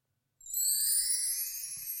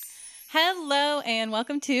Hello and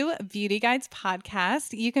welcome to Beauty Guides Podcast.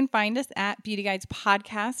 You can find us at Beauty Guides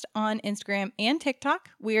Podcast on Instagram and TikTok.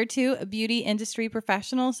 We are two beauty industry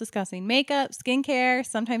professionals discussing makeup, skincare,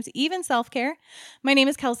 sometimes even self-care. My name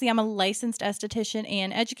is Kelsey. I'm a licensed esthetician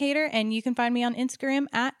and educator, and you can find me on Instagram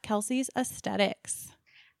at Kelsey's Aesthetics.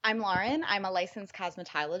 I'm Lauren. I'm a licensed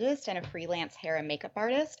cosmetologist and a freelance hair and makeup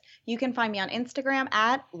artist. You can find me on Instagram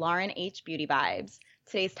at Lauren H Beauty Vibes.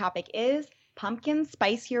 Today's topic is pumpkin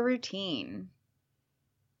spice your routine.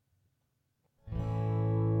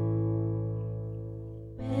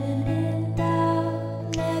 When in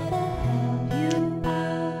doubt, let them help you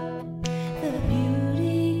out. The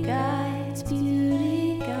Beauty Guides,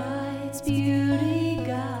 Beauty Guides, Beauty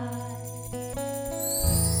Guides.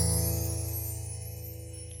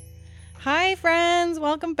 Hi, friends.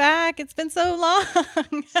 Welcome back. It's been so long.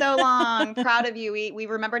 So long. Proud of you. We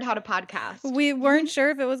remembered how to podcast. We weren't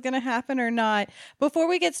sure if it was going to happen or not. Before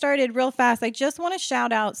we get started, real fast, I just want to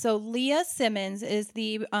shout out. So Leah Simmons is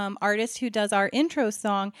the artist who does our intro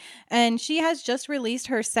song, and she has just released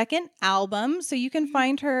her second album. So you can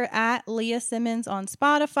find her at Leah Simmons on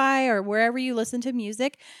Spotify or wherever you listen to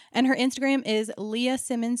music. And her Instagram is Leah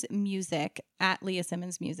Simmons Music, at Leah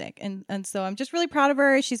Simmons Music. And so I'm just really proud of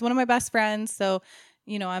her. She's one of my best friends. So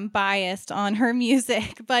I'm biased on her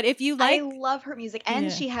music, but if you like, I love her music,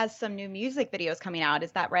 and she has some new music videos coming out.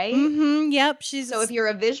 Is that right? Mm-hmm, yep. So if you're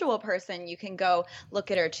a visual person, you can go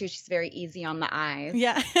look at her too. She's very easy on the eyes.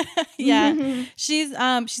 Yeah, yeah. She's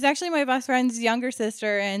actually my best friend's younger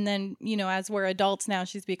sister, and then as we're adults now,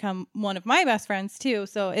 she's become one of my best friends too.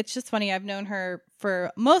 So it's just funny. I've known her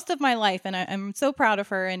for most of my life, and I'm so proud of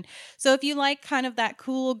her. And so if you like kind of that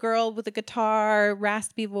cool girl with a guitar,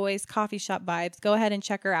 raspy voice, coffee shop vibes, go ahead and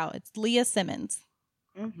check her out. It's Leah Simmons.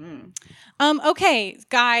 Okay,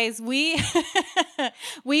 guys, we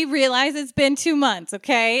realize it's been 2 months,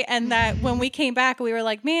 okay? And that when we came back, we were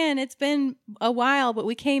like, man, it's been a while, but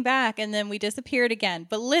we came back and then we disappeared again.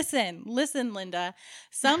 But listen, Linda,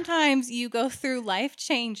 sometimes you go through life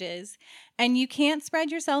changes and you can't spread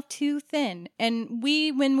yourself too thin. And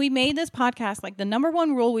when we made this podcast, like the number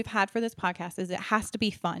one rule we've had for this podcast is it has to be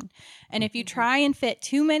fun. And if you try and fit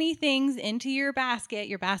too many things into your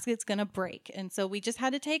basket's going to break. And so we just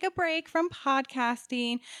had to take a break from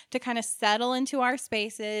podcasting to kind of settle into our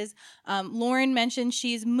spaces. Lauren mentioned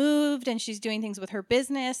she's moved and she's doing things with her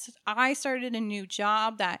business. I started a new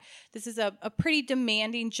job this is a pretty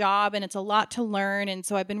demanding job, and it's a lot to learn. And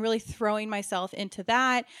so I've been really throwing myself into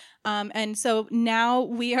that. And so now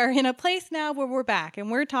we are in a place now where we're back and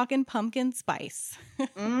we're talking pumpkin spice. Yeah,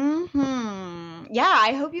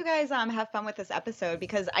 I hope you guys have fun with this episode,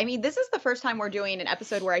 because this is the first time we're doing an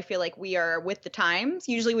episode where I feel like we are with the times.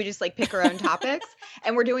 Usually we just pick our own topics,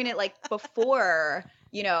 and we're doing it before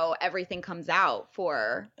everything comes out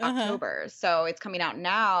for October. So it's coming out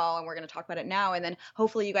now, and we're going to talk about it now. And then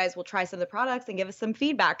hopefully you guys will try some of the products and give us some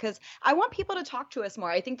feedback, because I want people to talk to us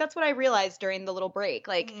more. I think that's what I realized during the little break.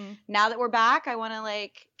 Now that we're back, I want to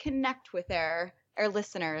connect with our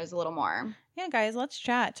listeners a little more. Yeah, guys, let's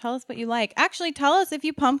chat. Tell us what you like. Actually, tell us if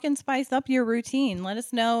you pumpkin spice up your routine. Let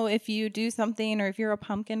us know if you do something, or if you're a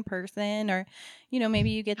pumpkin person, or maybe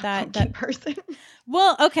you get that person.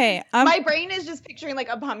 Well, okay. My brain is just picturing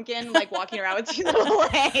a pumpkin walking around with two little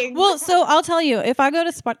legs. Well, so I'll tell you, if I go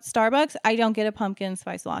to Starbucks, I don't get a pumpkin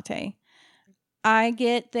spice latte. I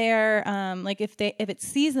get their if it's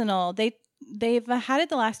seasonal, they've had it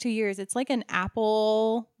the last 2 years. It's an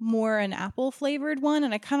apple flavored one,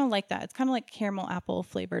 and I kind of like that. It's kind of like caramel apple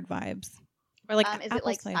flavored vibes. Or is it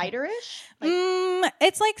ciderish?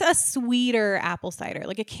 It's a sweeter apple cider,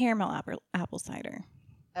 like a caramel apple cider.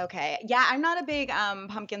 Okay. Yeah, I'm not a big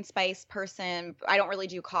pumpkin spice person. I don't really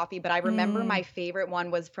do coffee, but I remember my favorite one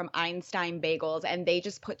was from Einstein Bagels, and they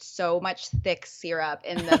just put so much thick syrup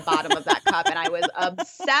in the bottom of that cup, and I was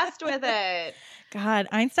obsessed with it. God,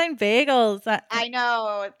 Einstein Bagels. I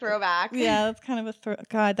know, throwback. Yeah, that's kind of a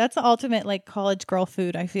God, that's the ultimate college girl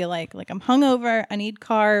food, I feel like. I'm hungover, I need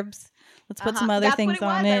carbs. Let's put some other things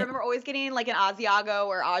on it. I remember always getting an Asiago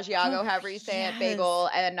or Asiago, however you say it, bagel,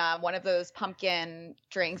 and one of those pumpkin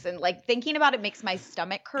drinks. And thinking about it makes my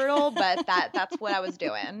stomach curdle, but that's what I was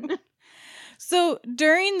doing. So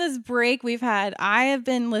during this break we've had, I have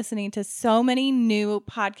been listening to so many new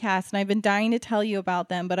podcasts, and I've been dying to tell you about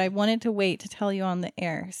them, but I wanted to wait to tell you on the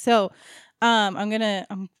air. So I'm gonna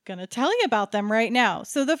tell you about them right now.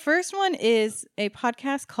 So the first one is a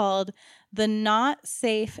podcast called the Not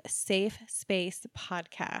Safe Space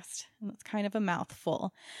Podcast. And that's kind of a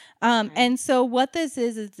mouthful. And so what this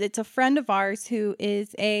is it's a friend of ours who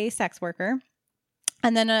is a sex worker.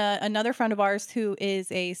 And then another friend of ours who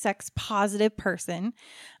is a sex positive person.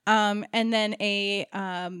 And then a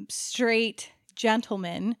straight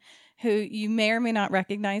gentleman who you may or may not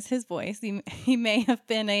recognize his voice. He may have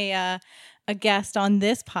been a guest on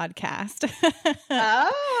this podcast.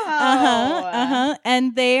 Oh.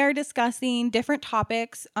 And they are discussing different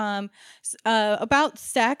topics about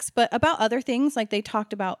sex, but about other things. Like they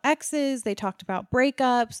talked about exes, they talked about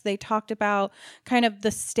breakups, they talked about kind of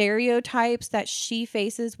the stereotypes that she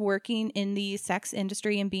faces working in the sex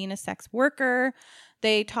industry and being a sex worker.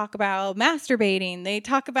 They talk about masturbating. They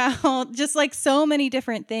talk about just like so many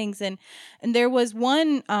different things. And there was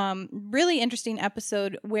one really interesting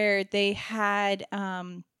episode where they had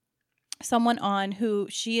someone on who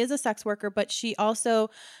she is a sex worker, but she also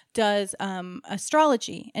does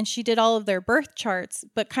astrology, and she did all of their birth charts,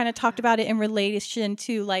 but kind of talked about it in relation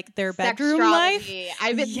to like their bedroom life.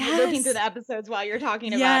 I've been looking through the episodes while you're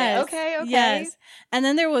talking about it. Okay. Yes. And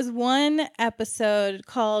then there was one episode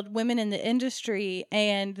called Women in the Industry,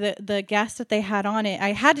 and the guest that they had on it,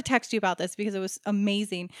 I had to text you about this because it was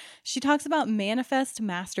amazing. She talks about manifest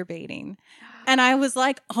masturbating. And I was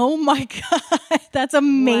like, oh my God, that's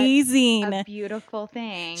amazing. What a beautiful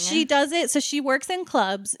thing. She does it. So she works in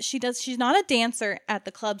clubs. She's not a dancer at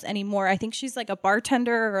the clubs anymore. I think she's like a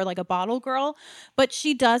bartender or like a bottle girl, but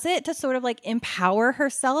she does it to sort of like empower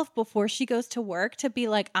herself before she goes to work, to be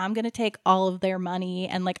like, I'm going to take all of their money,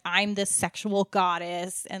 and like, I'm this sexual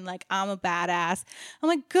goddess, and like, I'm a badass. I'm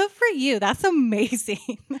like, good for you. That's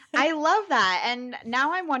amazing. I love that. And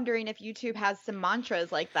now I'm wondering if YouTube has some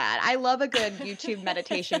mantras like that. I love a good YouTube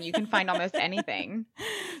meditation. You can find almost anything.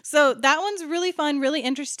 So that one's really fun, really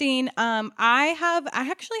interesting. I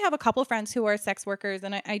actually have a couple friends who are sex workers,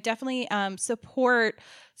 and I definitely support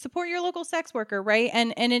your local sex worker, right?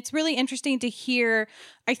 And it's really interesting to hear.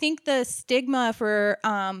 I think the stigma for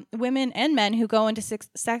women and men who go into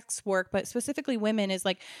sex work, but specifically women, is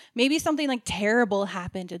like maybe something like terrible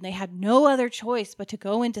happened and they had no other choice but to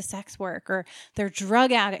go into sex work, or they're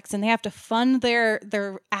drug addicts and they have to fund their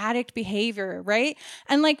addict behavior, right?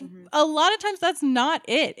 And like a lot of times that's not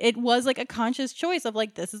it. It was like a conscious choice of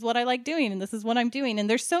like, this is what I like doing and this is what I'm doing. And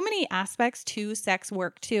there's so many aspects to sex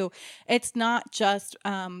work too. It's not just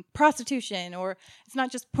prostitution, or it's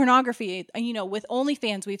not just pornography. You know, with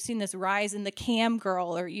OnlyFans, we've seen this rise in the cam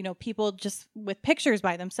girl, or, you know, people just with pictures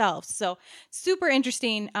by themselves. So super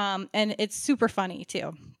interesting. And it's super funny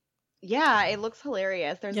too. Yeah, it looks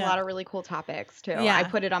hilarious. There's a lot of really cool topics too. Yeah. I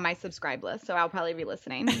put it on my subscribe list, so I'll probably be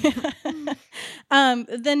listening.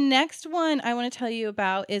 The next one I want to tell you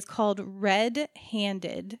about is called Red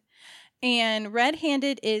Handed. And Red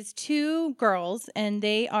Handed is two girls, and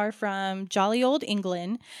they are from jolly old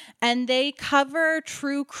England, and they cover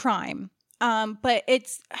true crime. But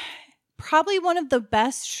it's probably one of the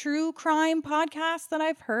best true crime podcasts that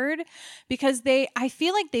I've heard, because I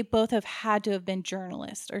feel like they both have had to have been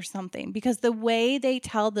journalists or something, because the way they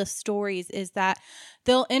tell the stories is that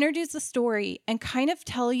they'll introduce the story and kind of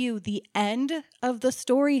tell you the end of the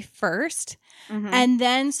story first, and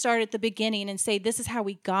then start at the beginning and say, this is how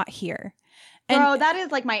we got here. Bro, that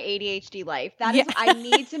is like my ADHD life. That is, I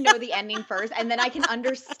need to know the ending first, and then I can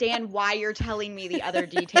understand why you're telling me the other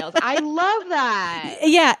details. I love that.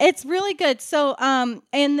 Yeah, it's really good. So,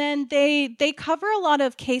 and then they cover a lot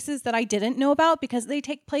of cases that I didn't know about because they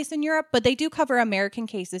take place in Europe, but they do cover American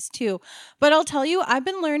cases too. But I'll tell you, I've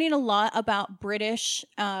been learning a lot about British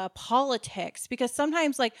politics, because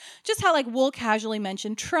sometimes, like, just how like we'll casually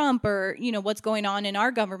mention Trump, or, you know, what's going on in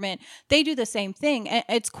our government, they do the same thing. And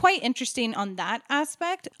it's quite interesting on that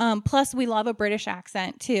aspect. Plus we love a British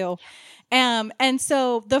accent too. And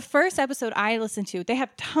so the first episode I listened to, they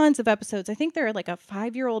have tons of episodes. I think they're like a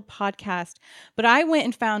 5-year-old podcast, but I went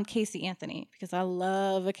and found Casey Anthony because I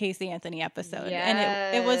love a Casey Anthony episode. Yes.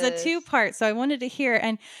 And it was a 2-part. So I wanted to hear,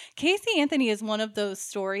 and Casey Anthony is one of those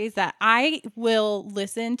stories that I will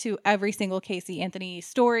listen to every single Casey Anthony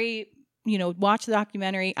story, you know, watch the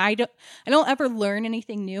documentary. I don't ever learn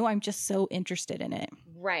anything new. I'm just so interested in it.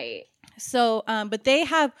 Right. So, but they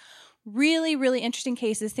have really, really interesting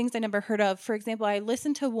cases, things I never heard of. For example, I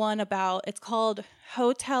listened to one about, it's called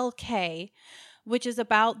Hotel K, which is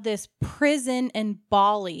about this prison in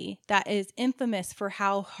Bali that is infamous for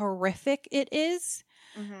how horrific it is.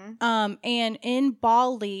 And in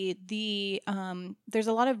Bali, there's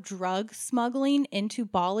a lot of drug smuggling into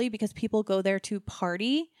Bali because people go there to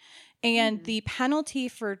party. And the penalty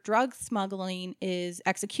for drug smuggling is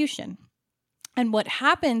execution. And what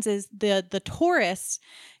happens is the tourists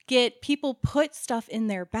get people put stuff in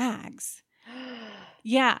their bags.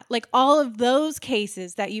 Yeah, like all of those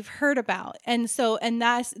cases that you've heard about. And so, and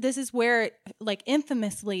this is where, like,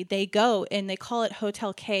 infamously they go and they call it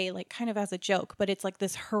Hotel K, like kind of as a joke, but it's like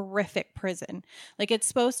this horrific prison. Like, it's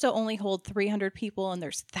supposed to only hold 300 people and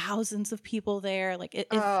there's thousands of people there. Like,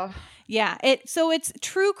 so it's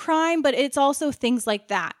true crime, but it's also things like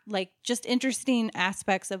that, like just interesting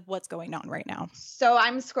aspects of what's going on right now. So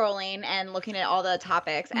I'm scrolling and looking at all the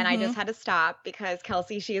topics, and I just had to stop because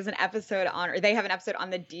Kelsey, she has an episode on, or they have an episode on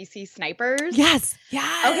the DC snipers. Yes.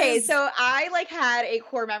 Okay, so I like had a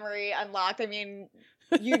core memory unlocked. I mean,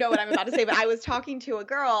 you know what I'm about to say, but I was talking to a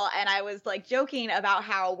girl and I was like joking about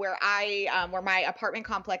how where my apartment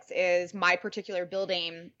complex is, my particular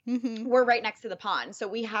building, we're right next to the pond. So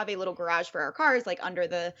we have a little garage for our cars, like under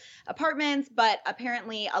the apartments. But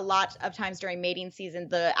apparently a lot of times during mating season,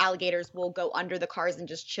 the alligators will go under the cars and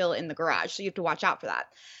just chill in the garage. So you have to watch out for that.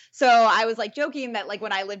 So I was like joking that like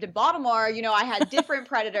when I lived in Baltimore, you know, I had different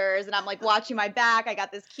predators and I'm like watching my back. I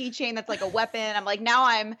got this keychain that's like a weapon. I'm like, now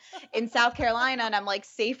I'm in South Carolina and I'm like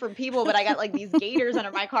safe from people, but I got like these gators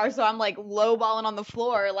under my car. So I'm like lowballing on the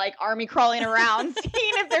floor, like army crawling around,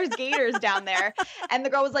 seeing if there's gators down there. And the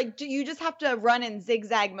girl was like, you just have to run in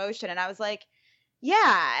zigzag motion. And I was like,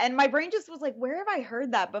 yeah. And my brain just was like, where have I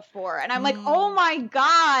heard that before? And I'm like, oh my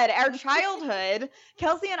God, our childhood.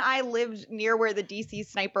 Kelsey and I lived near where the DC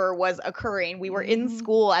sniper was occurring. We were in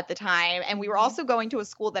school at the time, and we were also going to a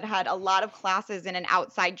school that had a lot of classes in an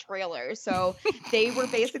outside trailer. So they were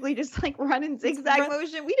basically just like running zigzag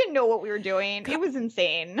motion. We didn't know what we were doing. It was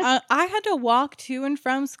insane. I had to walk to and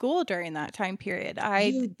from school during that time period.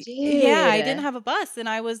 You did? Yeah, I didn't have a bus, and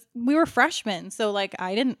we were freshmen. So like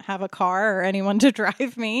I didn't have a car or anyone to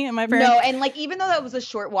drive me, and my parents. No, and like even though that was a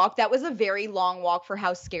short walk, that was a very long walk for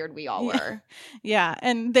how scared we all were. Yeah,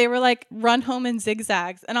 and they were like, run home in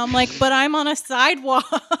zigzags, and I'm like, but I'm on a sidewalk.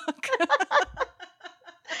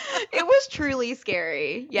 It was truly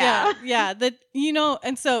scary. Yeah.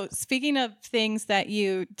 And so speaking of things that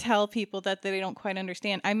you tell people that they don't quite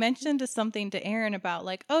understand, I mentioned something to Aaron about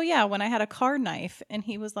like, oh yeah, when I had a car knife, and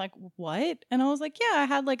he was like, what? And I was like, yeah, I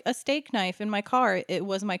had like a steak knife in my car. It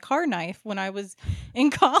was my car knife when I was in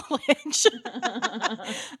college.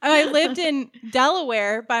 I lived in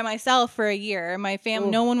Delaware by myself for a year. My family,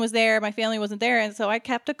 no one was there. My family wasn't there. And so I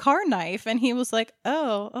kept a car knife, and he was like,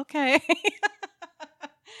 oh, okay.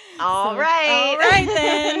 All right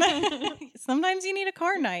then. Sometimes you need a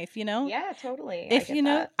car knife, you know? Yeah, totally. If you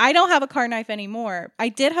know, I don't have a car knife anymore. I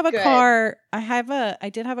did have a car. I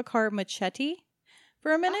did have a car machete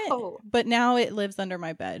for a minute, but now it lives under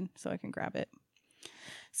my bed, so I can grab it.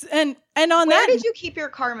 And on where did you keep your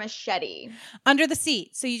car machete? Under the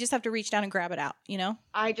seat. So you just have to reach down and grab it out, you know?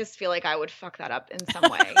 I just feel like I would fuck that up in some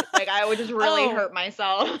way. Like I would just really hurt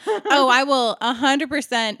myself. I will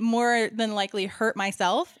 100% more than likely hurt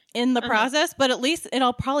myself in the process, but at least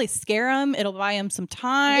it'll probably scare them. It'll buy them some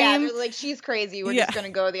time. Yeah, they're like, she's crazy. We're just going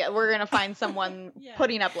to go we're going to find someone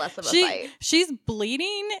putting up less of a fight. She's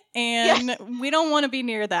bleeding and we don't want to be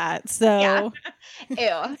near that. So Ew.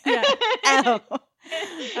 Yeah. Ew.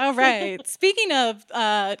 All right. Speaking of,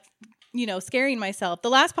 scaring myself, the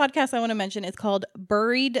last podcast I want to mention is called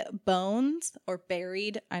Buried Bones, or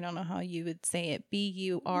Buried. I don't know how you would say it.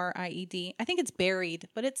 Buried. I think it's buried,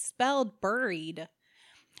 but it's spelled buried.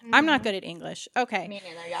 I'm not good at English. Okay. Me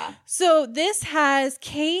neither, yeah. So this has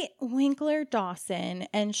Kate Winkler Dawson,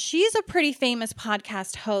 and she's a pretty famous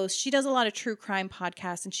podcast host. She does a lot of true crime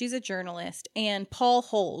podcasts, and she's a journalist. And Paul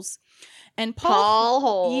Holes. And Paul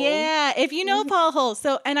Holes. Yeah, if you know Paul Holes.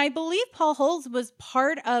 So, and I believe Paul Holes was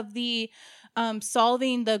part of the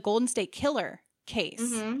solving the Golden State Killer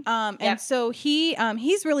case. And so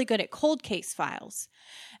he's really good at cold case files.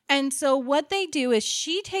 And so what they do is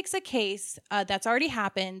she takes a case that's already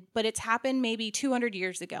happened, but it's happened maybe 200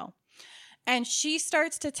 years ago. And she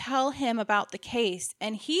starts to tell him about the case,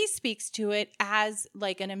 and he speaks to it as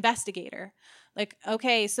like an investigator. Like,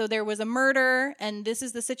 okay, so there was a murder, and this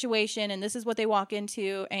is the situation, and this is what they walk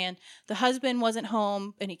into, and the husband wasn't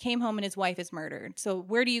home, and he came home and his wife is murdered. So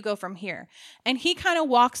where do you go from here? And he kind of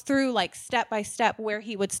walks through like step by step where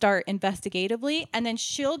he would start investigatively, and then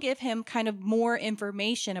she'll give him kind of more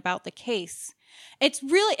information about the case. It's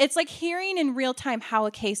like hearing in real time how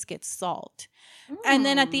a case gets solved. And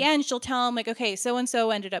then at the end, she'll tell him like, okay,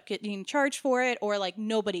 so-and-so ended up getting charged for it, or like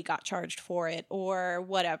nobody got charged for it, or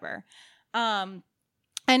whatever. And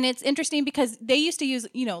it's interesting because they used to use,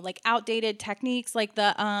 like outdated techniques, like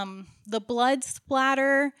the blood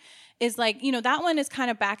splatter is like, you know, that one is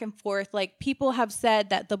kind of back and forth. Like people have said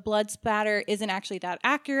that the blood spatter isn't actually that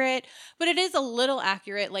accurate, but it is a little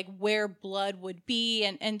accurate, like where blood would be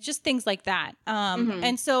and just things like that.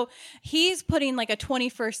 And so he's putting like a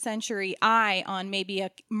 21st century eye on maybe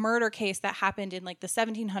a murder case that happened in like the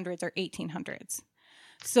 1700s or 1800s.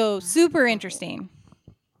 So super interesting.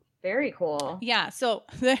 Very cool. Yeah. So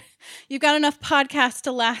you've got enough podcasts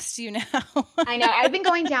to last you now. I know. I've been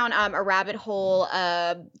going down a rabbit hole.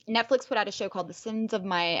 Netflix put out a show called The Sins of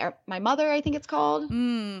My Mother, I think it's called.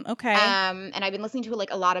 Okay. And I've been listening to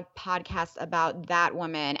like a lot of podcasts about that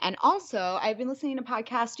woman. And also I've been listening to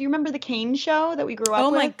podcasts. Do you remember the Kane show that we grew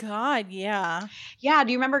up with? Oh my God. Yeah. Yeah.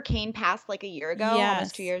 Do you remember Kane passed like a year ago? Yes.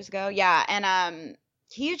 Almost 2 years ago? Yeah. And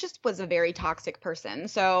he just was a very toxic person.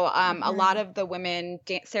 So a lot of the women,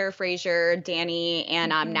 Sarah Fraser, Danny,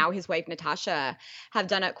 and now his wife Natasha, have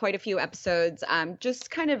done quite a few episodes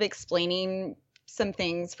just kind of explaining some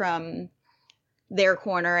things from their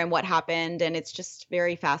corner and what happened. And it's just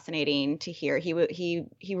very fascinating to hear.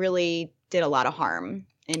 He really did a lot of harm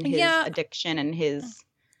in his addiction and his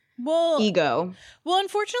ego. Well,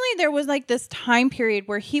 unfortunately, there was like this time period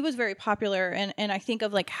where he was very popular, and I think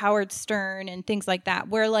of like Howard Stern and things like that,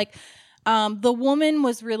 where like the woman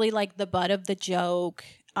was really like the butt of the joke.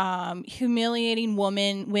 Humiliating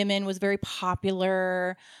women was very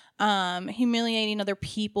popular. Humiliating other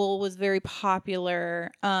people was very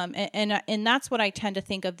popular. And that's what I tend to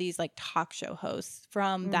think of these like talk show hosts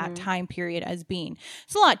from that time period as being.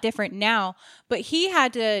 It's a lot different now, but he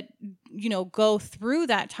had to, you know, go through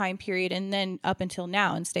that time period and then up until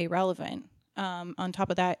now and stay relevant. On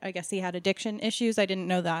top of that, I guess he had addiction issues. I didn't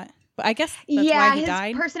know that. But I guess that's why he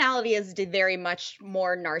died. His personality is very much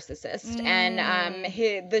more narcissist.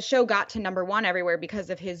 And the show got to #1 everywhere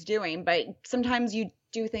because of his doing. But sometimes you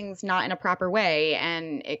do things not in a proper way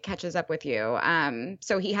and it catches up with you.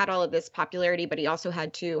 So he had all of this popularity, but he also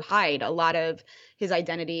had to hide a lot of his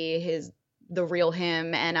identity, the real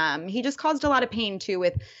him. And he just caused a lot of pain too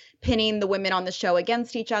with pinning the women on the show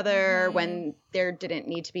against each other when there didn't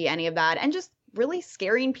need to be any of that. And just really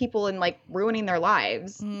scaring people and like ruining their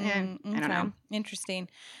lives. I don't know. Interesting.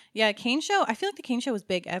 Yeah. Kane show. I feel like the Kane show was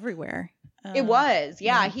big everywhere. It was.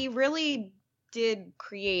 Yeah. He really did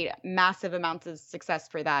create massive amounts of success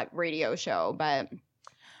for that radio show, but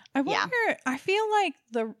I wonder, I feel like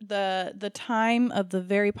the time of the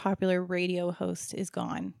very popular radio host is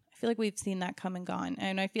gone. I feel like we've seen that come and gone.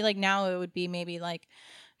 And I feel like now it would be maybe like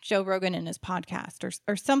Joe Rogan and his podcast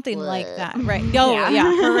or something like that. Right. Oh, yeah.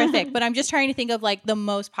 Horrific. But I'm just trying to think of like the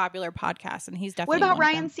most popular podcast, and he's definitely What about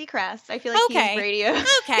Ryan Seacrest? I feel like he's radio.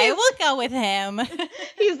 Okay, we'll go with him.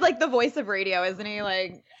 He's like the voice of radio, isn't he?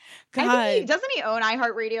 Like, God. Doesn't he own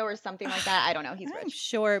iHeartRadio or something like that? I don't know. He's I'm rich.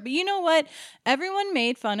 sure. But you know what? Everyone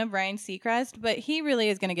made fun of Ryan Seacrest, but he really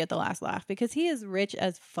is going to get the last laugh because he is rich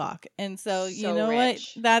as fuck. And so you know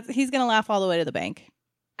rich. What? He's going to laugh all the way to the bank.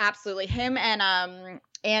 Absolutely. Him and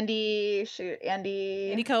Andy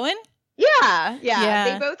Cohen? Yeah.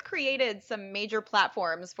 They both created some major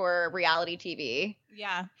platforms for reality TV.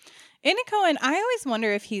 Yeah. Andy Cohen, I always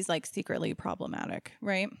wonder if he's like secretly problematic,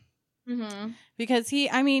 right? Because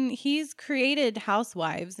he's created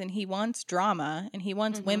Housewives and he wants drama and he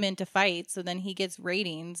wants women to fight, so then he gets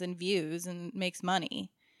ratings and views and makes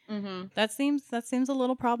money. That seems a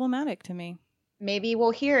little problematic to me. Maybe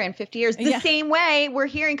we'll hear in 50 years the same way we're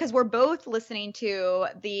hearing, because we're both listening to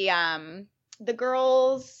the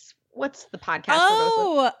girls. What's the podcast?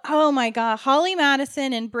 Oh my God. Holly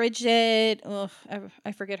Madison and Bridget.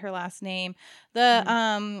 I forget her last name.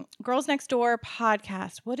 The Girls Next Door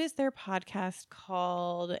podcast. What is their podcast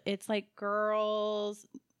called? It's like Girls.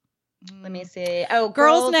 Let me see. Oh,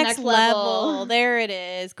 Girls Next Level. There it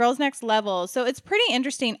is. Girls Next Level. So it's pretty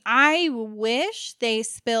interesting. I wish they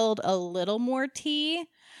spilled a little more tea.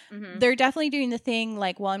 They're definitely doing the thing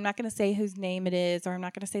like, well, I'm not going to say whose name it is, or I'm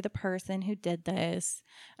not going to say the person who did this.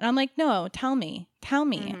 And I'm like, no, tell me.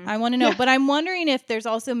 I want to know. But I'm wondering if there's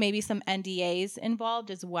also maybe some NDAs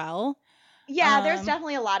involved as well. Yeah, there's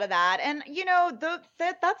definitely a lot of that. And, you know,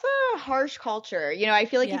 that's a harsh culture. You know, I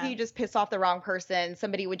feel like if you just piss off the wrong person,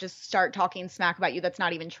 somebody would just start talking smack about you that's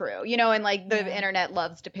not even true. You know, and like the internet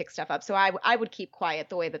loves to pick stuff up. So I would keep quiet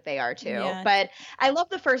the way that they are too. Yeah. But I love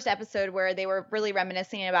the first episode where they were really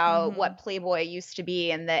reminiscing about what Playboy used to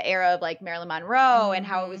be in the era of like Marilyn Monroe and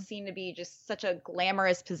how it was seen to be just such a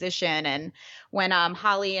glamorous position. And when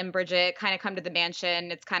Holly and Bridget kind of come to the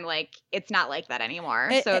mansion, it's kind of like, it's not like that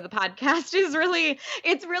anymore. So the podcast is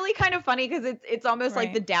really kind of funny because it's almost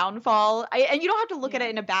like the downfall. And you don't have to look at it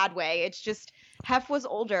in a bad way. It's just Hef was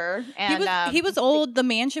older, He and was old. The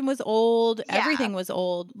mansion was old. Yeah. Everything was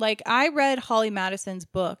old. Like, I read Holly Madison's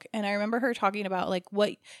book, and I remember her talking about like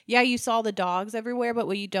you saw the dogs everywhere, but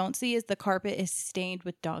what you don't see is the carpet is stained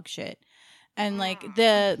with dog shit. And like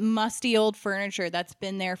the musty old furniture that's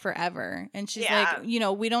been there forever. And she's like,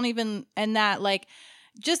 we don't even, and that like,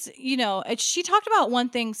 just, she talked about one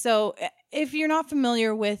thing. So if you're not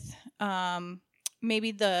familiar with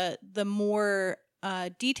maybe the more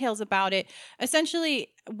details about it, essentially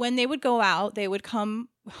when they would go out, they would come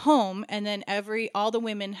home, and then all the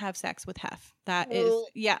women have sex with Hef. That is,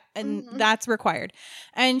 and that's required.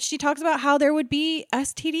 And she talks about how there would be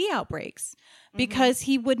STD outbreaks because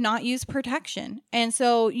he would not use protection. And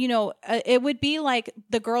so, it would be like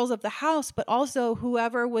the girls of the house, but also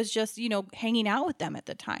whoever was just, hanging out with them at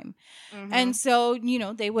the time. And so,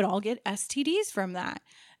 they would all get STDs from that.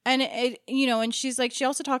 And and she's like, she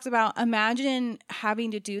also talks about, imagine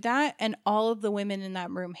having to do that and all of the women in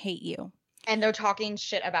that room hate you. And they're talking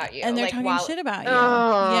shit about you. And they're talking shit about you.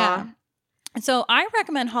 Yeah. So I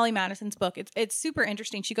recommend Holly Madison's book. It's super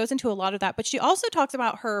interesting. She goes into a lot of that, but she also talks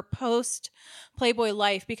about her post Playboy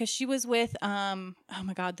life because she was with oh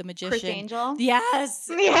my God, the magician. Chris Angel? Yes.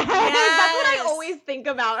 Yes. That's what I always think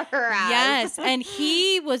about her as. Yes. And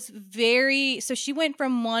he was so she went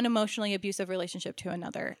from one emotionally abusive relationship to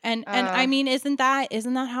another. And I mean, isn't that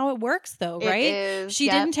how it works though, right? It is. She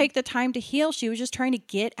didn't take the time to heal. She was just trying to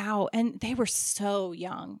get out. And they were so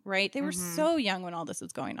young, right? They were so young when all this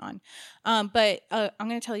was going on. But I'm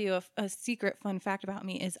going to tell you a secret fun fact about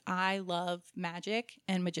me is I love magic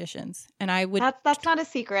and magicians, and I would. That's not a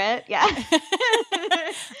secret. Yeah.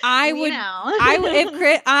 I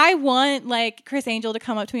want like Chris Angel to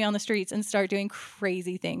come up to me on the streets and start doing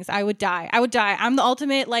crazy things. I would die. I'm the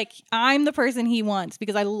ultimate, like, I'm the person he wants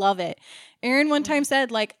because I love it. Aaron one time said,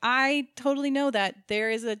 like, I totally know that there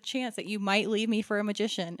is a chance that you might leave me for a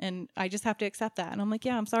magician, and I just have to accept that. And I'm like,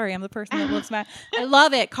 yeah, I'm sorry. I'm the person that looks mad. I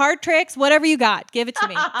love it. Card tricks, whatever you got, give it to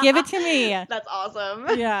me. Give it to me. That's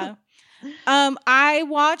awesome. Yeah. I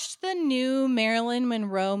watched the new Marilyn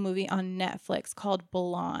Monroe movie on Netflix called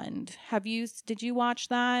Blonde. Did you watch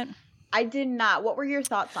that? I did not. What were your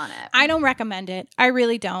thoughts on it? I don't recommend it. I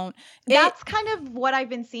really don't. That's kind of what I've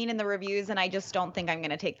been seeing in the reviews, and I just don't think I'm going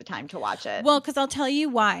to take the time to watch it. Well, because I'll tell you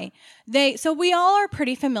why. So we all are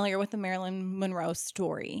pretty familiar with the Marilyn Monroe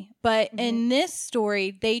story, but in this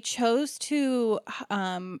story, they chose to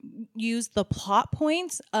use the plot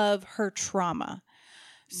points of her trauma.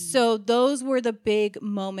 So those were the big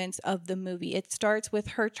moments of the movie. It starts with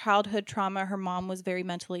her childhood trauma. Her mom was very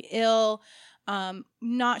mentally ill.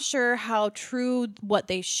 Not sure how true what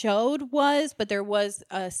they showed was, but there was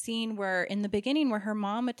a scene where in the beginning where her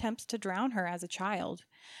mom attempts to drown her as a child.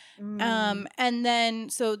 And then,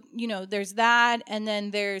 so, there's that. And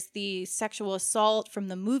then there's the sexual assault from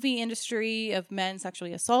the movie industry of men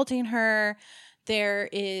sexually assaulting her. There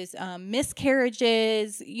is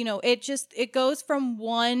miscarriages. It goes from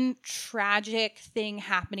one tragic thing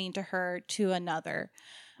happening to her to another.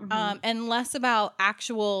 And less about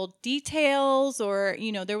actual details or,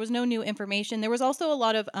 there was no new information. There was also a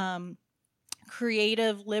lot of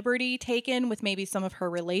creative liberty taken with maybe some of her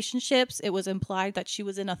relationships. It was implied that she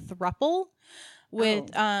was in a throuple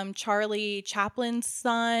with Charlie Chaplin's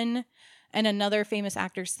son and another famous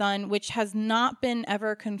actor's son, which has not been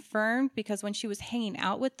ever confirmed because when she was hanging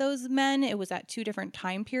out with those men, it was at 2 different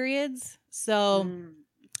time periods. So...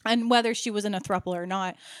 And whether she was in a throuple or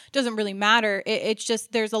not doesn't really matter. It's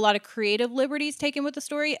just there's a lot of creative liberties taken with the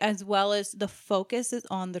story, as well as the focus is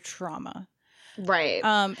on the trauma. Right.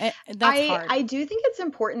 That's hard. I do think it's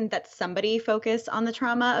important that somebody focus on the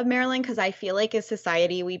trauma of Marilyn, because I feel like as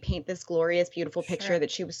society, we paint this glorious, beautiful picture that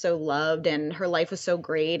she was so loved and her life was so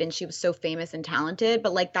great and she was so famous and talented.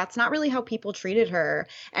 But like, that's not really how people treated her.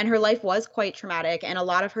 And her life was quite traumatic. And a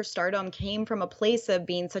lot of her stardom came from a place of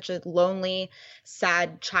being such a lonely,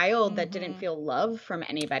 sad child that didn't feel love from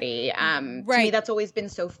anybody. To me, that's always been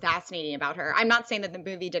so fascinating about her. I'm not saying that the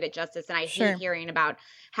movie did it justice, and I hate hearing about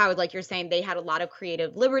how, like you're saying, they had a lot of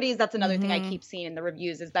creative liberties. That's another thing I keep seeing in the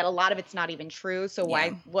reviews, is that a lot of it's not even true. So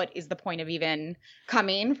what is the point of even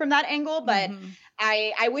coming from that angle? But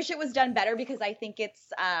I wish it was done better, because I think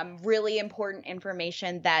it's really important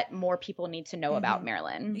information that more people need to know about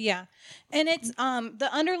Marilyn. Yeah. And it's the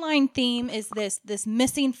underlying theme is this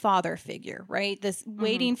missing father figure, right? This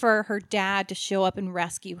waiting for her dad to show up and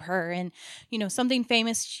rescue her. And, something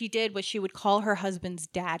famous she did was she would call her husband's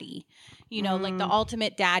daddy, like the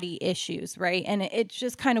ultimate daddy issues, right? And it's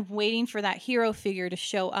just kind of waiting for that hero figure to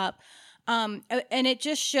show up. And it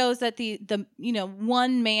just shows that the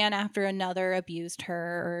one man after another abused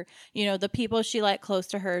her, or the people she let close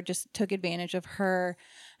to her just took advantage of her,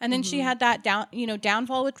 and then she had that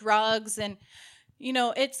downfall with drugs, and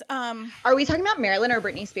it's Are we talking about Marilyn or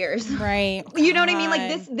Britney Spears? right. You know what I mean? God.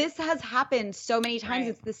 Like this has happened so many times. Right.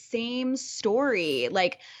 It's the same story.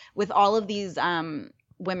 Like with all of these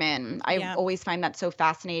women. I always find that so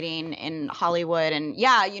fascinating in Hollywood. And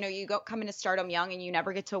yeah, you come into stardom young and you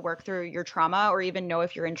never get to work through your trauma or even know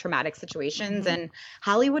if you're in traumatic situations. And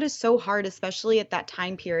Hollywood is so hard, especially at that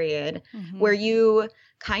time period where you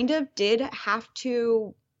kind of did have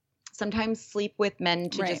to sometimes sleep with men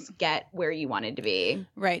to just get where you wanted to be.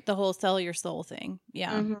 Right. The whole sell your soul thing.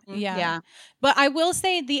 Yeah. Yeah. But I will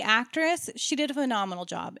say the actress, she did a phenomenal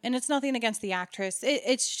job. And it's nothing against the actress.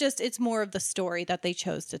 It's more of the story that they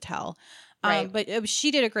chose to tell. Right. But she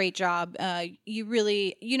did a great job. You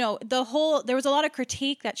really, there was a lot of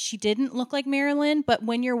critique that she didn't look like Marilyn. But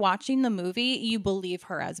when you're watching the movie, you believe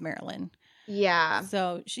her as Marilyn. Yeah.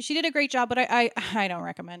 So she did a great job, but I don't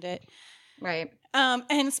recommend it. Right.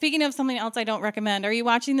 And speaking of something else I don't recommend, are you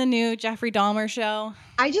watching the new Jeffrey Dahmer show?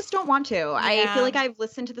 I just don't want to. Yeah. I feel like I've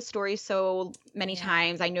listened to the story so many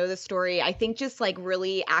times. I know the story. I think just like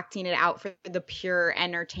really acting it out for the pure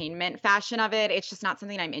entertainment fashion of it, it's just not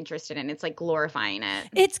something I'm interested in. It's like glorifying it.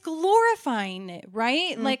 It's glorifying it,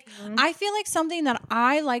 right? Like, I feel like something that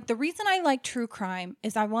I like, the reason I like true crime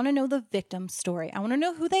is I want to know the victim's story. I want to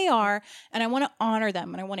know who they are, and I want to honor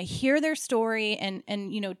them, and I want to hear their story and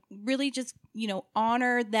really just,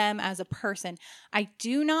 honor them as a person. I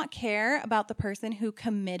do not care about the person who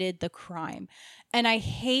committed the crime. And I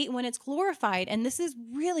hate when it's glorified. And this is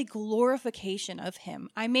really glorification of him.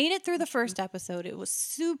 I made it through the first episode. It was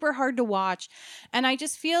super hard to watch. And I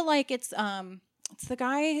just feel like it's the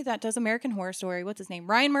guy that does American Horror Story. What's his name?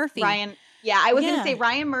 Ryan Murphy. Yeah, I was going to say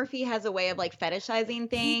Ryan Murphy has a way of like fetishizing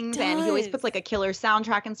things and he always puts like a killer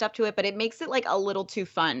soundtrack and stuff to it, but it makes it like a little too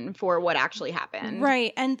fun for what actually happened.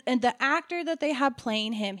 Right. And the actor that they have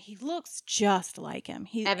playing him, he looks just like him.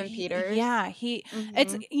 Evan Peters. Yeah,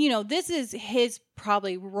 it's this is his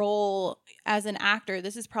probably role as an actor.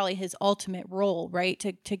 This is probably his ultimate role, right?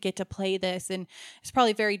 To get to play this, and it's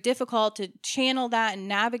probably very difficult to channel that and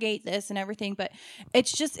navigate this and everything, but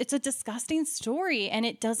it's a disgusting story, and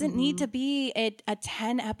it doesn't need to be a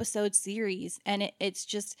 10 episode series. And it's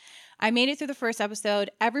just, I made it through the first episode.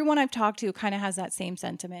 Everyone I've talked to kind of has that same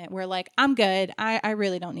sentiment where like, I'm good. I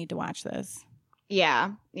really don't need to watch this.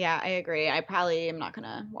 Yeah, I agree. I probably am not going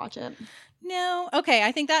to watch it. No. Okay.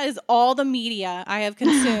 I think that is all the media I have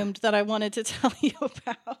consumed that I wanted to tell you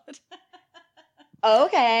about.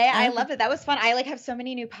 Okay. I love it. That was fun. I have so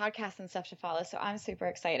many new podcasts and stuff to follow. So I'm super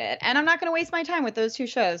excited. And I'm not going to waste my time with those two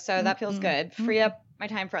shows. So that feels good. Free up my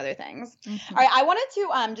time for other things. All right. I wanted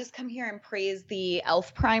to just come here and praise the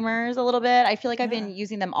e.l.f. primers a little bit. I feel like I've been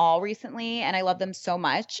using them all recently and I love them so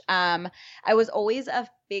much. I was always a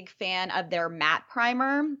big fan of their matte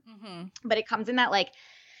primer, but it comes in that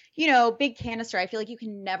big canister. I feel like you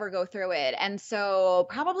can never go through it. And so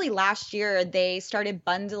probably last year they started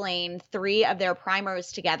bundling 3 of their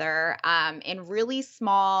primers together in really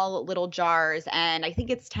small little jars. And I think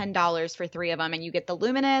it's $10 for 3 of them. And you get the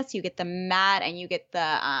luminous, you get the matte, and you get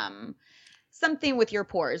the something with your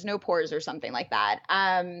pores, no pores or something like that.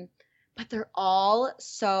 But they're all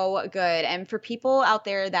so good. And for people out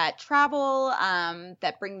there that travel,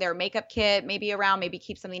 that bring their makeup kit maybe around, maybe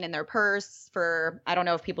keep something in their purse for, I don't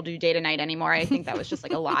know if people do day to night anymore. I think that was just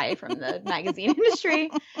like a lie from the magazine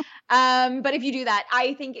industry. But if you do that,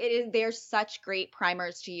 I think they're such great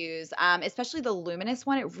primers to use, especially the luminous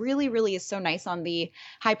one. It really, really is so nice on the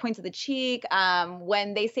high points of the cheek.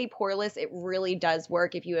 When they say poreless, it really does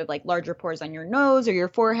work if you have like larger pores on your nose or your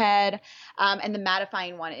forehead. And the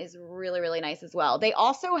mattifying one is really, really nice as well. They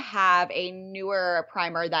also have a newer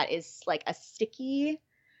primer that is like a sticky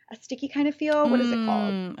kind of feel. What is it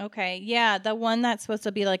called? Okay. Yeah. The one that's supposed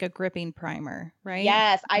to be like a gripping primer, right?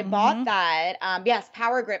 Yes. I bought that. Yes.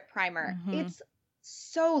 Power Grip Primer. It's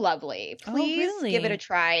so lovely. Please give it a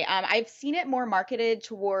try. I've seen it more marketed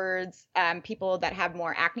towards people that have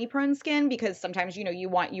more acne prone skin because sometimes, you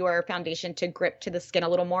want your foundation to grip to the skin a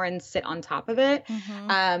little more and sit on top of it.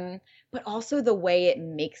 But also the way it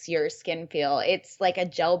makes your skin feel. It's like a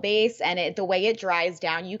gel base and the way it dries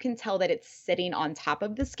down, you can tell that it's sitting on top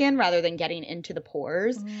of the skin rather than getting into the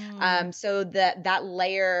pores. So that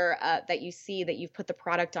layer that you see that you've put the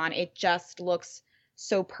product on, it just looks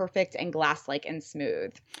so perfect and glass-like and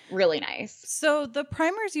smooth. Really nice. So the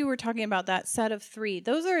primers you were talking about, that set of 3,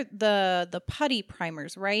 those are the putty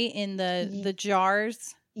primers, right? In the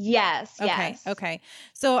jars. Yes, Okay. yes. Okay.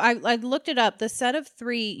 So I looked it up. The set of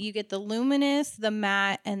 3, you get the luminous, the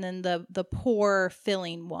matte, and then the pore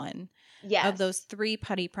filling one Yes. of those 3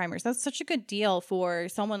 putty primers. That's such a good deal for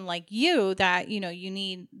someone like you that, you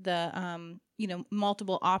need the,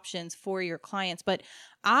 multiple options for your clients. But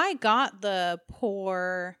I got the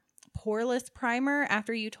poreless primer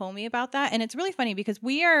after you told me about that, and it's really funny because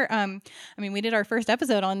we are we did our first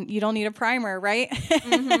episode on you don't need a primer, right?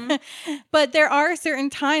 Mhm. But there are certain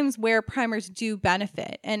times where primers do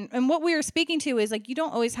benefit, and what we are speaking to is like you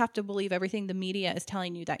don't always have to believe everything the media is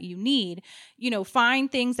telling you that you need. Find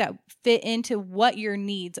things that fit into what your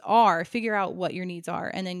needs are, figure out what your needs are,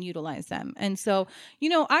 and then utilize them. And so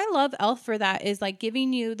I love Elf for that, is like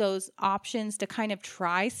giving you those options to kind of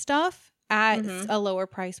try stuff at Mhm. a lower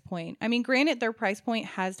price point. I mean, granted, their price point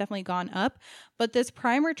has definitely gone up, but this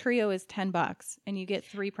primer trio is $10 and you get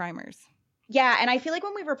 3 primers. Yeah, and I feel like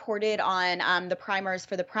when we reported on the primers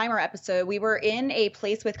for the primer episode, we were in a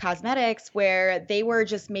place with cosmetics where they were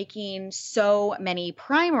just making so many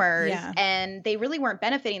primers Yeah. and they really weren't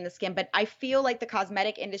benefiting the skin. But I feel like the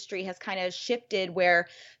cosmetic industry has kind of shifted where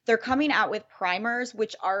they're coming out with primers,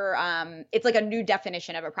 which are it's like a new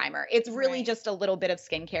definition of a primer. It's really Right. just a little bit of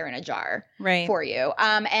skincare in a jar Right. for you.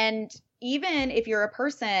 And even if you're a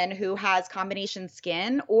person who has combination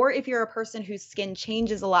skin, or if you're a person whose skin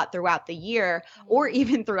changes a lot throughout the year, or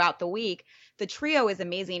even throughout the week, the trio is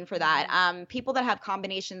amazing for that. People that have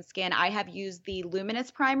combination skin, I have used the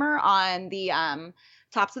luminous primer on the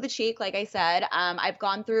tops of the cheek, like I said. I've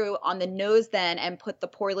gone through on the nose then and put the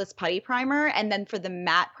poreless putty primer, and then for the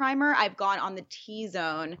matte primer, I've gone on the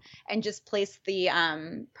T-zone and just placed the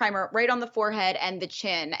primer right on the forehead and the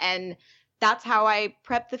chin, and that's how I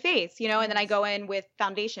prep the face, and then I go in with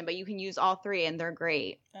foundation, but you can use all 3 and they're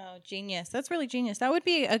great. Oh, genius. That's really genius. That would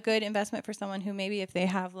be a good investment for someone who maybe if they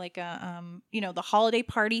have like a, the holiday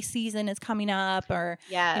party season is coming up or,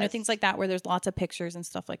 Yes. things like that where there's lots of pictures and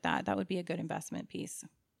stuff like that. That would be a good investment piece.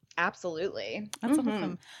 Absolutely. That's Mhm.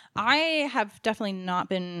 awesome. I have definitely not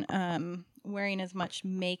been wearing as much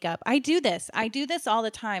makeup. I do this all the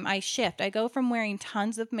time. I shift. I go from wearing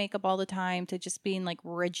tons of makeup all the time to just being like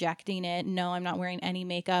rejecting it. No, I'm not wearing any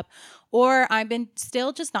makeup. Or I've been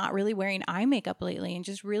still just not really wearing eye makeup lately and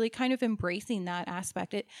just really kind of embracing that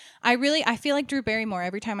aspect. I feel like Drew Barrymore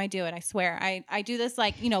every time I do it. I swear. I do this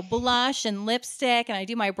like, blush and lipstick and I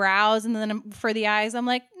do my brows, and then for the eyes, I'm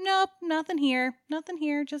like, nope, nothing here.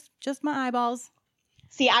 Just my eyeballs.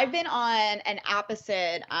 See, I've been on an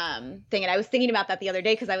opposite thing, and I was thinking about that the other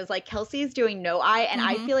day because I was like, Kelsey's doing no eye, and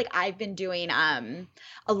I feel like I've been doing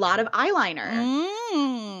a lot of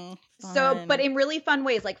eyeliner. So, Fun. but in really fun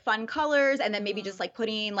ways, like fun colors, and then maybe just like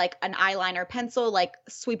putting like an eyeliner pencil, like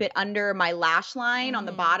sweep it under my lash line on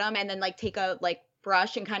the bottom, and then like take a like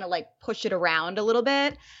brush and kind of like push it around a little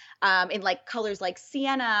bit. In like colors like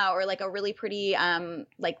sienna or like a really pretty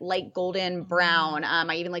like light golden brown.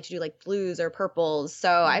 I even like to do like blues or purples.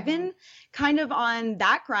 So I've been kind of on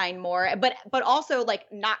that grind more, but also like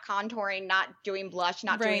not contouring, not doing blush,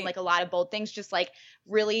 not doing Right. like a lot of bold things, just like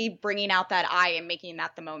really bringing out that eye and making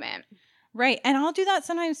that the moment. Right. And I'll do that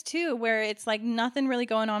sometimes too, where it's like nothing really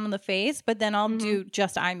going on the face, but then I'll do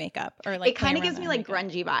just eye makeup or like It kind of play gives around me with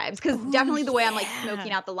like makeup. grungy vibes because definitely the way I'm like yeah.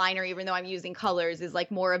 smoking out the liner, even though I'm using colors, is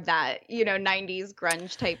like more of that, 90s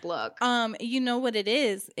grunge type look. You know what it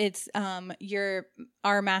is? It's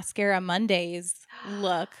our mascara Mondays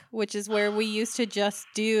look, which is where we used to just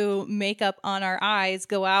do makeup on our eyes,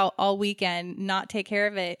 go out all weekend, not take care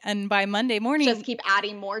of it, and by Monday morning Just keep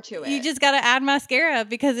adding more to it. you just got to add mascara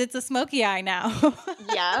because it's a smoky eye now.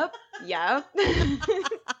 Yep.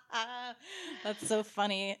 That's so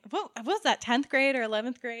funny. What was that, 10th grade or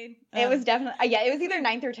 11th grade? It was definitely, it was either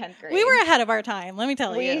 9th or 10th grade. We were ahead of our time, let me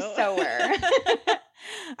tell you. We so were.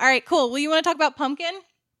 All right, cool. Well, you want to talk about pumpkin?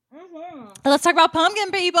 Mm-hmm. Let's talk about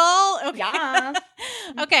pumpkin, people. Okay. Yeah.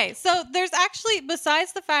 Okay, so there's actually,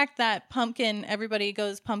 besides the fact that everybody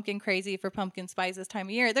goes pumpkin crazy for pumpkin spice this time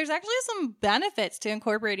of year, there's actually some benefits to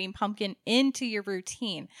incorporating pumpkin into your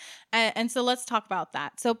routine. And so let's talk about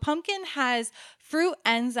that. So pumpkin has fruit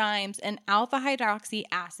enzymes and alpha hydroxy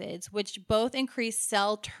acids, which both increase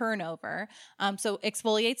cell turnover. So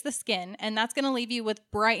exfoliates the skin, and that's going to leave you with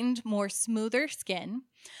brightened, more smoother skin.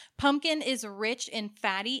 Pumpkin is rich in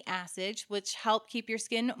fatty acids, which help keep your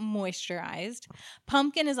skin moisturized.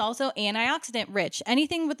 Pumpkin is also antioxidant rich.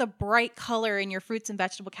 Anything with a bright color in your fruits and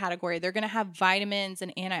vegetable category, they're going to have vitamins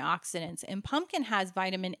and antioxidants. And pumpkin has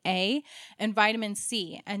vitamin A and vitamin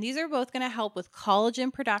C. And these are both going to help with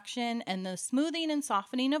collagen production and the smoothing exfoliating and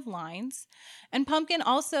softening of lines. And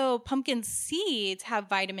pumpkin seeds have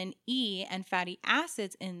vitamin E and fatty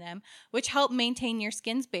acids in them, which help maintain your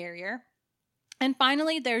skin's barrier. And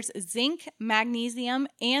finally, there's zinc, magnesium,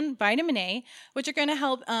 and vitamin A, which are going to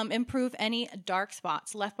help improve any dark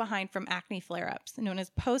spots left behind from acne flare-ups, known as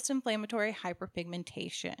post-inflammatory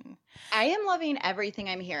hyperpigmentation. I am loving everything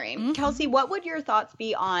I'm hearing. Kelsey, what would your thoughts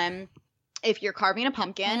be on if you're carving a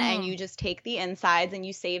pumpkin and you just take the insides and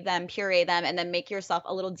you save them, puree them, and then make yourself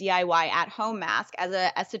a little DIY at-home mask? As an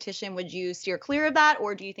esthetician, would you steer clear of that,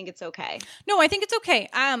 or do you think it's okay? No, I think it's okay.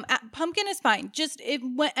 Pumpkin is fine. Just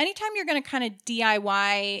anytime you're going to kind of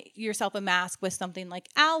DIY yourself a mask with something like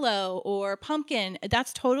aloe or pumpkin,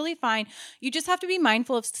 that's totally fine. You just have to be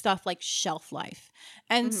mindful of stuff like shelf life.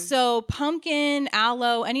 And so pumpkin,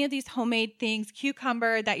 aloe, any of these homemade things,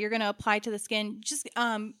 cucumber that you're going to apply to the skin, just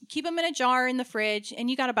keep them in a jar in the fridge, and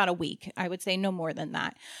you got about a week. I would say no more than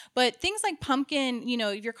that. But things like pumpkin,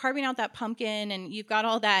 if you're carving out that pumpkin and you've got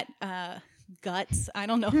all that guts, I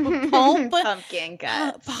don't know, pulp. Pumpkin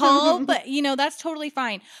guts. Pulp, that's totally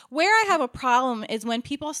fine. Where I have a problem is when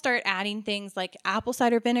people start adding things like apple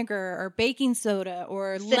cider vinegar or baking soda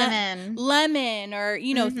or cinnamon, lemon, or,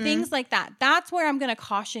 things like that. That's where I'm going to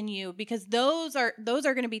caution you, because those are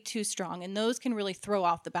going to be too strong, and those can really throw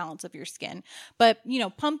off the balance of your skin. But,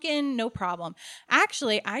 pumpkin, no problem.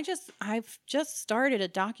 Actually, I've just started a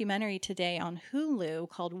documentary today on Hulu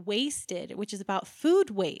called Wasted, which is about food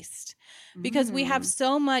waste. Because we have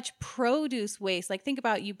so much produce waste. Like, think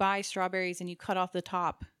about, you buy strawberries and you cut off the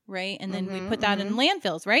top, right? And then we put that in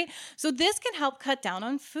landfills, right? So this can help cut down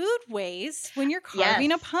on food waste when you're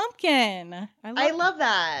carving a pumpkin. I love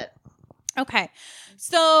that. Okay,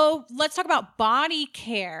 so let's talk about body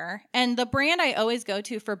care. And the brand I always go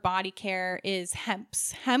to for body care is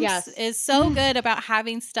Hempz. Hempz is so good about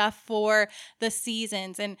having stuff for the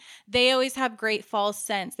seasons. And they always have great fall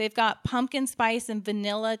scents. They've got pumpkin spice and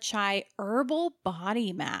vanilla chai herbal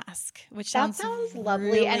body mask, which sounds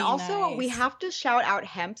lovely. Really and also, nice. We have to shout out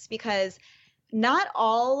Hempz, because not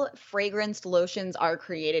all fragranced lotions are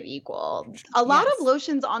created equal. A lot of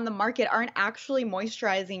lotions on the market aren't actually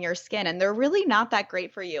moisturizing your skin, and they're really not that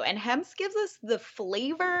great for you. And Hempz gives us the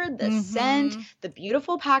flavor, the scent, the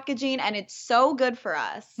beautiful packaging, and it's so good for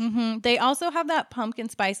us. They also have that pumpkin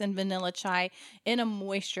spice and vanilla chai in a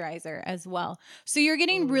moisturizer as well. So you're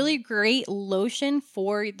getting really great lotion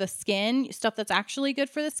for the skin, stuff that's actually good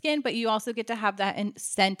for the skin, but you also get to have that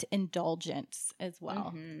scent indulgence as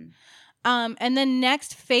well. And then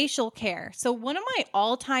next, facial care. So one of my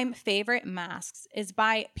all-time favorite masks is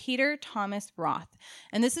by Peter Thomas Roth.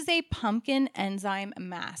 And this is a pumpkin enzyme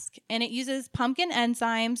mask. And it uses pumpkin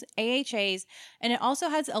enzymes, AHAs, and it also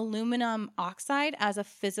has aluminum oxide as a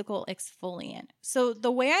physical exfoliant. So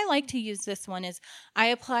the way I like to use this one is I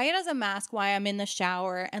apply it as a mask while I'm in the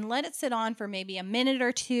shower and let it sit on for maybe a minute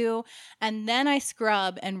or two. And then I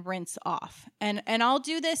scrub and rinse off. And I'll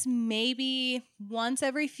do this maybe once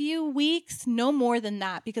every few weeks, no more than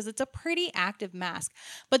that, because it's a pretty active mask.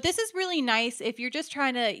 But this is really nice if you're just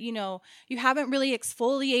trying to, you haven't really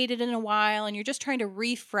exfoliated in a while and you're just trying to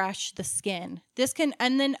refresh the skin. This can,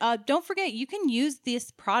 and then don't forget, you can use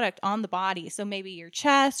this product on the body. So maybe your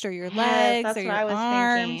chest or your legs or your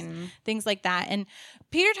arms, things like that. And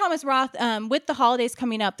Peter Thomas Roth, with the holidays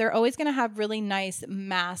coming up, they're always going to have really nice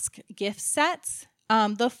mask gift sets.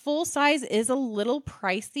 The full size is a little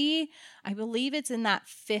pricey. I believe it's in that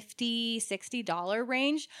 $50, $60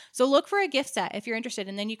 range. So look for a gift set if you're interested,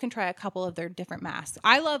 and then you can try a couple of their different masks.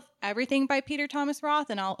 I love everything by Peter Thomas Roth,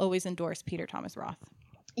 and I'll always endorse Peter Thomas Roth.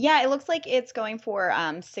 Yeah, it looks like it's going for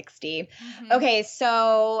 60. Okay,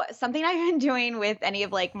 so something I've been doing with any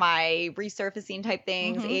of like my resurfacing type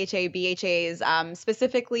things, AHA, BHAs,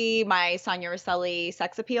 specifically my Sonia Rosselli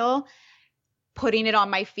Sex Appeal, putting it on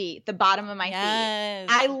my feet, the bottom of my feet.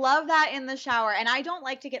 I love that in the shower. And I don't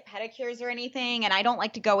like to get pedicures or anything. And I don't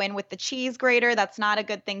like to go in with the cheese grater. That's not a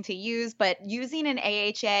good thing to use. But using an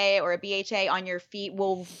AHA or a BHA on your feet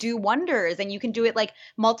will do wonders. And you can do it like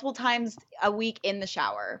multiple times a week in the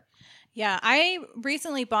shower. Yeah, I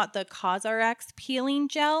recently bought the CosRX peeling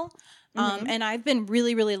gel. And I've been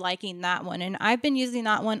really, really liking that one. And I've been using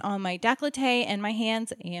that one on my décolleté and my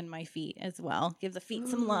hands and my feet as well. Give the feet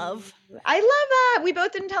some love. I love that. We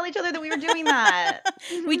both didn't tell each other that we were doing that.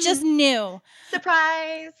 We just knew.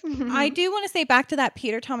 Surprise. I do want to say back to that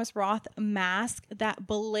Peter Thomas Roth mask, that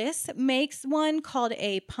Bliss makes one called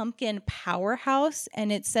a Pumpkin Powerhouse.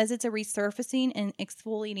 And it says it's a resurfacing and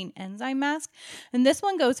exfoliating enzyme mask. And this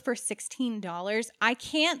one goes for $16. I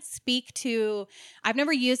can't speak to, I've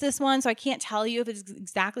never used this one, one, so I can't tell you if it's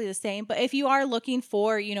exactly the same. But if you are looking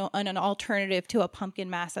for, an alternative to a pumpkin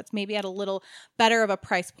mask that's maybe at a little better of a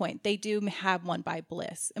price point, they do have one by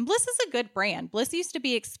Bliss. And Bliss is a good brand. Bliss used to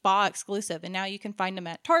be spa exclusive, and now you can find them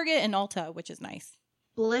at Target and Ulta, which is nice.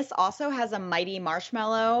 Bliss also has a Mighty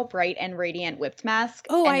Marshmallow Bright and Radiant Whipped Mask.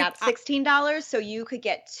 Oh, and that's $16. So you could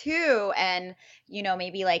get two and,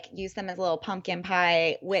 maybe like use them as a little pumpkin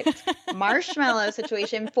pie whipped marshmallow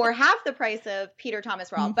situation for half the price of Peter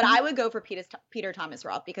Thomas Roth. But I would go for Peter Thomas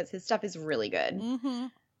Roth because his stuff is really good. Mm-hmm.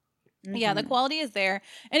 Yeah, the quality is there.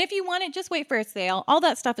 And if you want it, just wait for a sale. All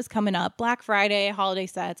that stuff is coming up. Black Friday, holiday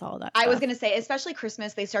sets, all that stuff. I was going to say, especially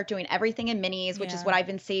Christmas, they start doing everything in minis, which is what I've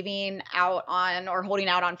been saving out on or holding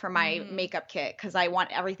out on for my makeup kit because I want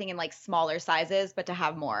everything in like smaller sizes, but to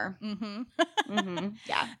have more.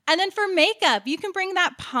 Yeah. And then for makeup, you can bring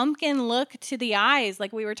that pumpkin look to the eyes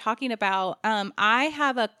like we were talking about. I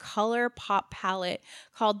have a color pop palette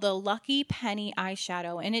called the Lucky Penny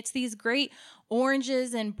eyeshadow, and it's these great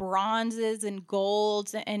oranges and bronzes and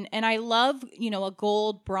golds, and I love a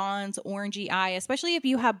gold, bronze, orangey eye, especially if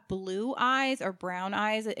you have blue eyes or brown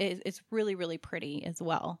eyes. It's really, really pretty as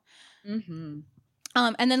well.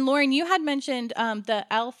 And then Lauren, you had mentioned the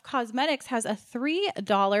e.l.f. Cosmetics has a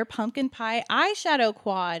 $3 pumpkin pie eyeshadow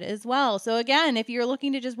quad as well. So again, if you're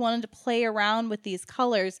looking to just wanting to play around with these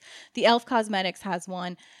colors, the e.l.f. Cosmetics has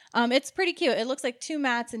one. It's pretty cute. It looks like 2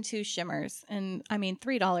 mattes and 2 shimmers. And I mean,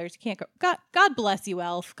 $3, you can't go. God bless you,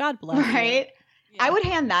 e.l.f. God bless you. Right? Yeah. I would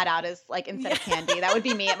hand that out as like instead of candy. That would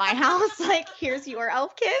be me at my house. Like, here's your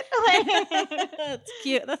e.l.f. kit. Like, that's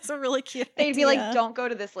cute. That's a really cute They'd be like, don't go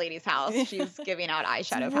to this lady's house. She's giving out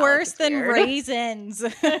eyeshadow palettes. Worse than raisins.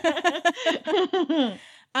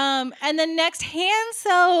 And then next, hand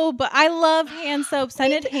soap. I love hand soap.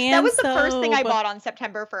 Scented hand soap. That was the first thing I bought on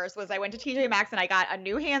September 1st was I went to TJ Maxx and I got a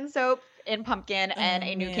new hand soap in pumpkin and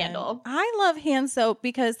a new candle. I love hand soap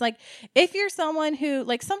because like if you're someone who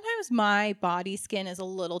like sometimes my body skin is a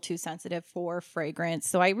little too sensitive for fragrance,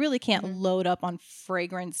 so I really can't load up on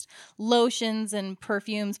fragranced lotions and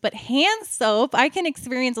perfumes, but hand soap, I can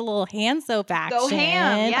experience a little hand soap action. Go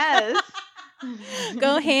ham, yes.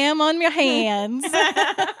 Go ham on your hands.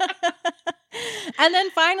 And then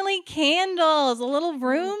finally, candles, a little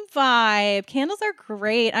room vibe. Candles are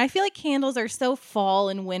great. I feel like candles are so fall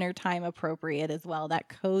and wintertime appropriate as well. That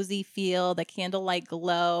cozy feel, the candlelight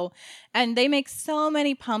glow. And they make so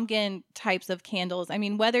many pumpkin types of candles. I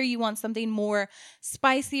mean, whether you want something more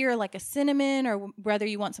spicier like a cinnamon or whether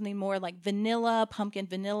you want something more like vanilla, pumpkin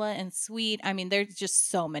vanilla and sweet. I mean, there's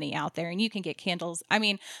just so many out there and you can get candles. I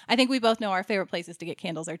mean, I think we both know our favorite places to get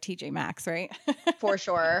candles are TJ Maxx, right? For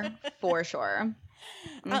sure. For sure.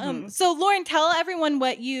 So Lauren, tell everyone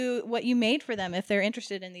what you made for them if they're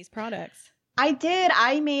interested in these products. I did.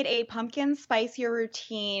 I made a pumpkin spice your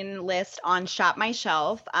routine list on Shop My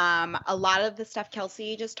Shelf. A lot of the stuff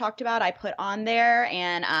Kelsey just talked about, I put on there,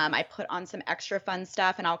 and I put on some extra fun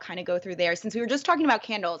stuff, and I'll kind of go through there. Since we were just talking about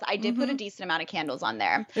candles, I did put a decent amount of candles on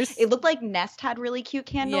there. It looked like Nest had really cute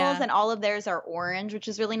candles, and all of theirs are orange, which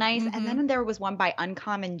is really nice. And then there was one by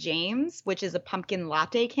Uncommon James, which is a pumpkin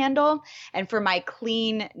latte candle. And for my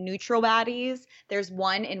clean neutral baddies, there's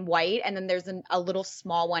one in white, and then there's a little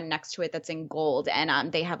small one next to it that's in gold,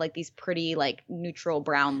 and they have like these pretty like neutral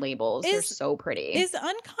brown labels. They're so pretty. Is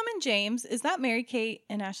Uncommon James, is that Mary Kate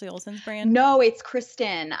and Ashley Olsen's brand? No, it's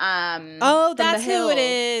Kristen. That's who it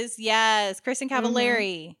is. Yes, Kristen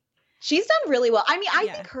Cavallari. She's done really well. I mean, I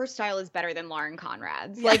think her style is better than Lauren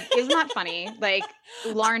Conrad's. Like, isn't that funny? Like,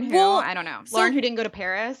 Lauren who? I don't know. Lauren who didn't go to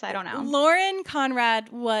Paris? I don't know. Lauren Conrad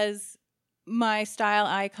was my style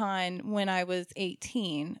icon when I was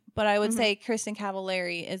 18, but I would say Kristen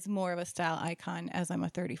Cavallari is more of a style icon as I'm a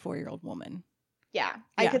 34-year-old woman. Yeah,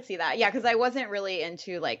 I could see that. Yeah, because I wasn't really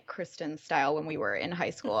into like Kristen's style when we were in high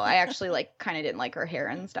school. I actually like kind of didn't like her hair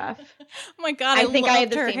and stuff. Oh my God, I think loved I had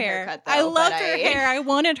the her same hair. haircut though. I loved her hair. I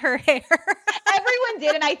wanted her hair. Everyone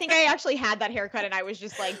did, and I think I actually had that haircut, and I was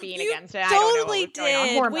just like being against it. Totally I don't know what was going on.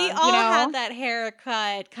 did. Hormones, we all had that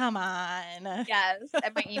haircut. Come on. Yes,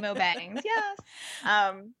 and my emo bangs. Yes.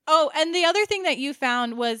 Oh, and the other thing that you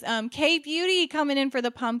found was K Beauty coming in for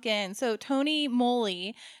the pumpkin. So Tony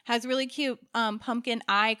Moley has really cute pumpkin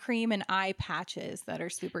eye cream and eye patches that are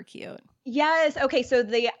super cute. Yes. Okay. So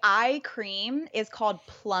the eye cream is called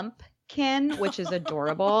Plumpkin, which is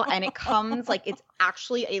adorable. And it comes like it's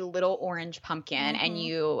actually a little orange pumpkin, and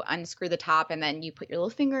you unscrew the top and then you put your little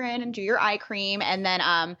finger in and do your eye cream. And then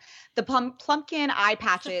the Plumpkin eye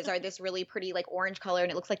patches are this really pretty like orange color,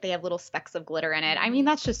 and it looks like they have little specks of glitter in it. I mean,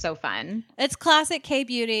 that's just so fun. It's classic K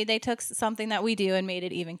Beauty. They took something that we do and made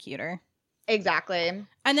it even cuter. Exactly.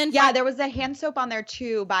 And then Yeah, there was a hand soap on there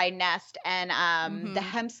too by Nest, and the Mhm.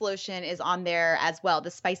 hemp lotion is on there as well,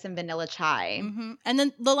 the spice and vanilla chai. And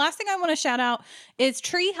then the last thing I want to shout out is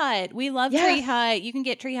Tree Hut. We love Tree Yes. Hut. You can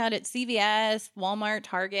get Tree Hut at CVS, Walmart,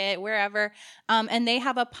 Target, wherever. And they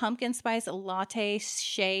have a pumpkin spice latte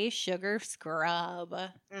shea sugar scrub.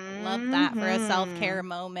 Love that for a self-care Mhm.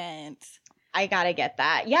 moment. I gotta get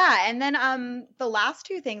that. Yeah. And then the last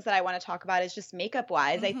two things that I want to talk about is just makeup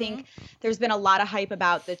wise. I Mhm. think there's been a lot of hype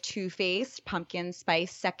about the Too Faced Pumpkin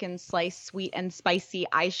Spice Second Slice Sweet and Spicy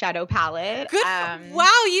eyeshadow palette. Good. Wow,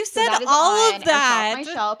 you So said that is all on of that. My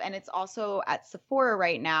shelf, and it's also at Sephora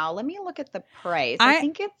right now. Let me look at the price. I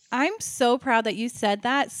think it's. I'm so proud that you said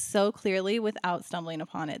that so clearly without stumbling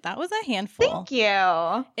upon it. That was a handful. Thank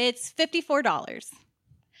you. It's $54.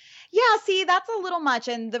 Yeah, see, that's a little much,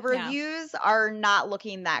 and the Yeah. reviews are not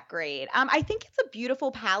looking that great. I think it's a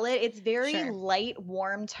beautiful palette. It's very Sure. light,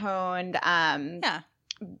 warm toned. Yeah.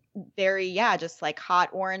 Very, just like hot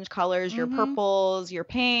orange colors, your Mhm. purples, your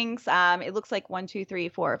pinks. It looks like 1, 2, 3,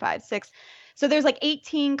 4, 5, 6. So there's like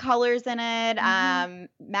 18 colors in it. Mhm.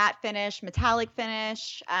 Matte finish, metallic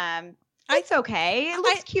finish. It's okay. It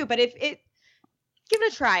looks cute, but if it give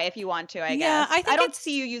it a try if you want to, I Yeah, guess. I think I don't it's-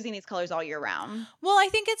 see you using these colors all year round. Well, I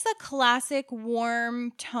think it's a classic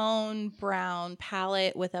warm tone brown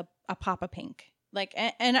palette with a pop of pink. Like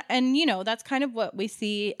and you know, that's kind of what we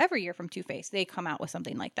see every year from Too Faced. They come out with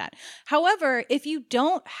something like that. However, if you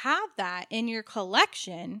don't have that in your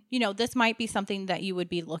collection, you know, this might be something that you would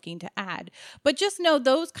be looking to add. But just know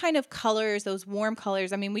those kind of colors, those warm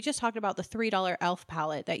colors. I mean, we just talked about the $3 e.l.f.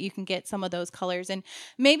 palette that you can get some of those colors, and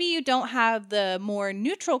maybe you don't have the more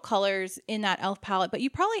neutral colors in that e.l.f. palette, but you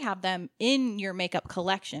probably have them in your makeup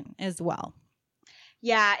collection as well.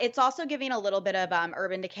 Yeah, it's also giving a little bit of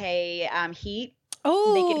Urban Decay heat.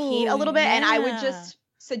 Oh, Naked Heat a little bit, and I would yeah. just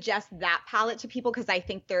suggest that palette to people because I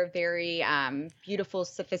think they're very beautiful,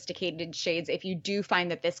 sophisticated shades if you do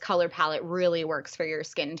find that this color palette really works for your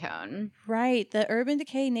skin tone. Right, the Urban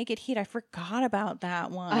Decay Naked Heat. I forgot about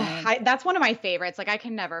that one. That's one of my favorites. Like I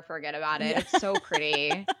can never forget about it. Yeah. It's so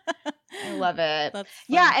pretty. I love it. That's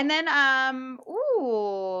Yeah, fun. and then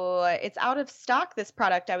it's out of stock, this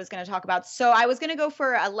product I was going to talk about. So I was going to go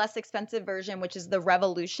for a less expensive version, which is the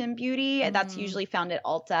Revolution Beauty. That's usually found at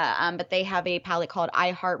Ulta, but they have a palette called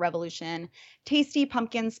I Heart Revolution Tasty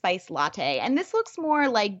Pumpkin Spice Latte. And this looks more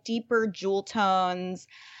like deeper jewel tones,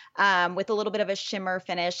 with a little bit of a shimmer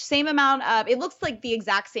finish. Same amount of, it looks like the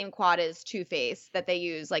exact same quad as Too Faced that they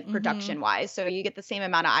use like production wise. So you get the same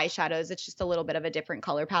amount of eyeshadows. It's just a little bit of a different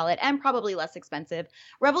color palette and probably less expensive.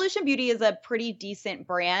 Revolution Beauty is a pretty decent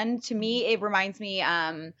brand. To me, it reminds me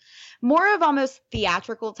more of almost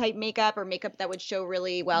theatrical type makeup or makeup that would show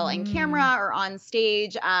really well in camera or on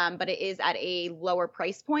stage. But it is at a lower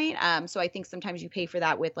price point. So I think sometimes you pay for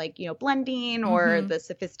that with like, you know, blending or the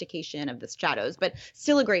sophistication of the shadows, but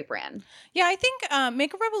still a great brand. Yeah, I think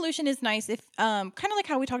Makeup Revolution is nice if kind of like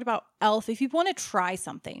how we talked about e.l.f. If you want to try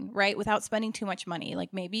something, right, without spending too much money,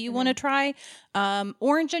 like maybe you want to try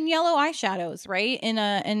orange and yellow eyeshadows, right?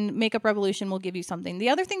 And Makeup Revolution will give you something. The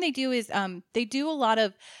other thing they do is they do a lot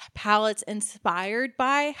of palettes inspired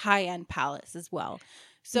by high-end palettes as well.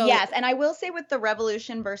 So yes, and I will say with the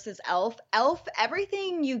Revolution versus e.l.f.,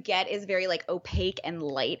 everything you get is very like opaque and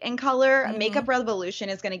light in color. Makeup Revolution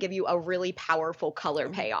is going to give you a really powerful color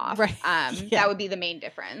payoff. Right. That would be the main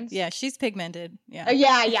difference. Yeah, she's pigmented. Yeah.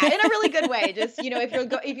 Yeah, in a really good way. Just, you know,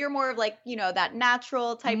 if you're more of like, you know, that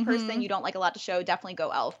natural type person, you don't like a lot to show, definitely go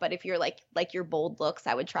e.l.f. But if you're like your bold looks,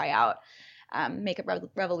 I would try out Makeup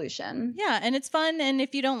Revolution. Yeah, and it's fun. And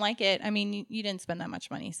if you don't like it, I mean, you didn't spend that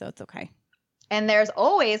much money, so it's okay. And there's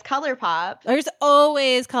always ColourPop. There's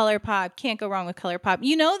always ColourPop. Can't go wrong with ColourPop.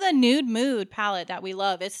 You know, the Nude Mood palette that we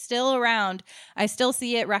love. It's still around. I still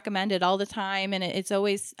see it recommended all the time, and it's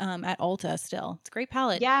always at Ulta still. It's a great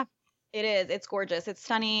palette. Yeah, it is. It's gorgeous. It's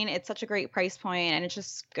stunning. It's such a great price point, and it's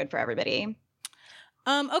just good for everybody.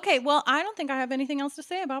 Okay, well, I don't think I have anything else to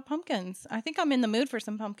say about pumpkins. I think I'm in the mood for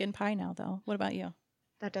some pumpkin pie now, though. What about you?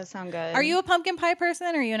 That does sound good. Are you a pumpkin pie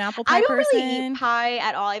person? Or are you an apple pie I don't person? really eat pie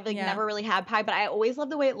at all. I've Yeah. never really had pie, but I always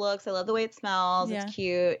love the way it looks. I love the way it smells. Yeah. It's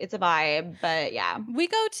cute. It's a vibe. But yeah. We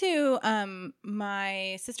go to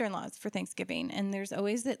my sister-in-law's for Thanksgiving, and there's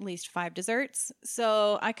always at least 5 desserts.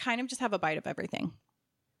 So I kind of just have a bite of everything.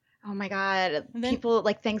 Oh my God. And then- People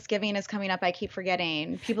like Thanksgiving is coming up. I keep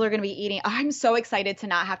forgetting. People are going to be eating. I'm so excited to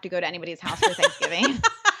not have to go to anybody's house for Thanksgiving.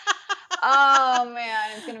 Oh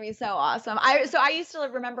man, it's going to be so awesome. I used to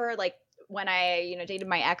remember like when I, you know, dated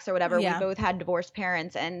my ex or whatever, Yeah. we both had divorced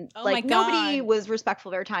parents and Oh my like nobody God. was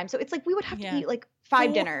respectful of their time. So it's like we would have Yeah. to eat like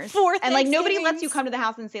 5 dinners. Four and like nobody lets you Thanksgivings. come to the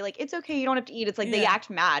house and say like, it's okay, you don't have to eat. It's like they Yeah. act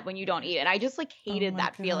mad when you don't eat. And I just like hated my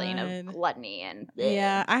that feeling God. of gluttony and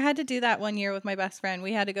Yeah, I had to do that one year with my best friend.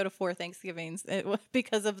 We had to go to 4 Thanksgivings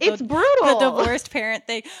because of It's the brutal. divorced parent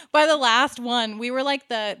thing. By the last one, we were like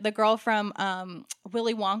the girl from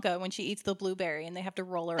Willy Wonka when she eats the blueberry and they have to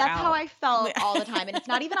roll her That's out. how I felt all the time. And it's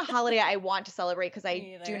not even a holiday I want to celebrate because Me I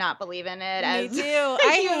either. do not believe in it Me as too. a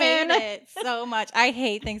I human. hate it so much. I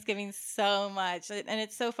hate Thanksgiving so much. And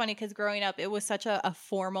it's so funny because growing up, it was such a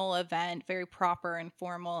formal event, very proper and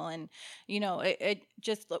formal. And, you know, it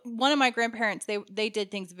just, one of my grandparents, they did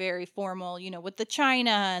things very formal, you know, with the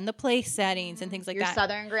china and the place settings and things like Your that.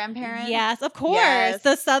 Southern grandparents? Yes, of course. Yes.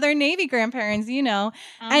 The Southern Navy grandparents, you know.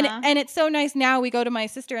 Uh-huh. And it's so nice now we go to my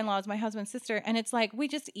sister-in-law's, my husband's sister, and it's like we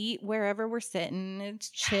just eat wherever we're sitting. It's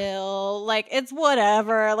chill. Like it's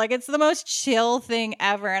whatever. Like it's the most chill thing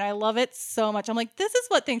ever. And I love it so much. I'm like, this is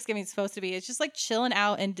what Thanksgiving's supposed to be. It's just like chilling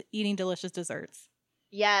out and eating delicious desserts.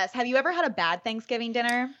 Yes. Have you ever had a bad Thanksgiving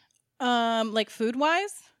dinner? Like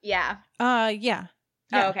food-wise? Yeah. Yeah.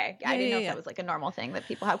 Oh, okay. I didn't know if yeah. that was like a normal thing that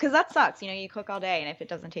people have because that sucks. You know, you cook all day and if it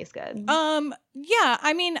doesn't taste good. Yeah,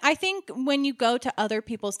 I mean, I think when you go to other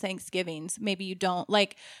people's Thanksgivings, maybe you don't.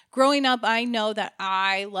 Like growing up, I know that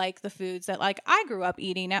I like the foods that like I grew up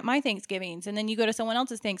eating at my Thanksgivings. And then you go to someone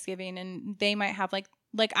else's Thanksgiving and they might have like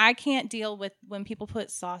I can't deal with when people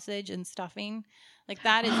put sausage and stuffing. Like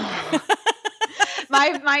that is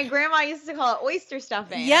My grandma used to call it oyster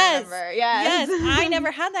stuffing. Yes. I remember. Yes. I never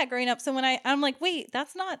had that growing up. So when I'm like, wait,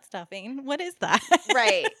 that's not stuffing. What is that?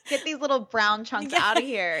 Right. Get these little brown chunks out of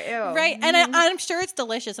here. Ew. Right. And I'm sure it's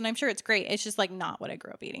delicious and I'm sure it's great. It's just like not what I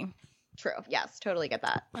grew up eating. True. Yes. Totally get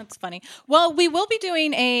that. That's funny. Well, we will be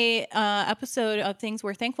doing a episode of things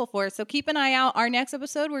we're thankful for. So keep an eye out. Our next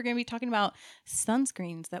episode, we're going to be talking about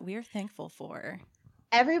sunscreens that we are thankful for.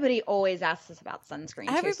 Everybody always asks us about sunscreen.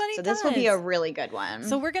 Everybody So this will be does. a really good one.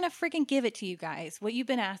 So we're going to freaking give it to you guys, what you've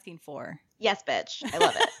been asking for. Yes, bitch. I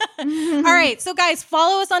love it. All right. So, guys,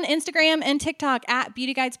 follow us on Instagram and TikTok at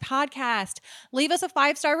Beauty Guides Podcast. Leave us a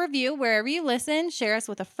 5-star review wherever you listen. Share us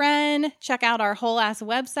with a friend. Check out our whole ass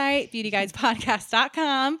website,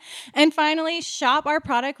 beautyguidespodcast.com. And finally, shop our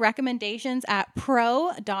product recommendations at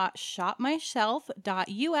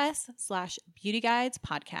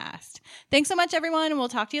pro.shopmyshelf.us/beautyguidespodcast. Thanks so much, everyone. And we'll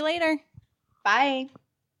talk to you later. Bye.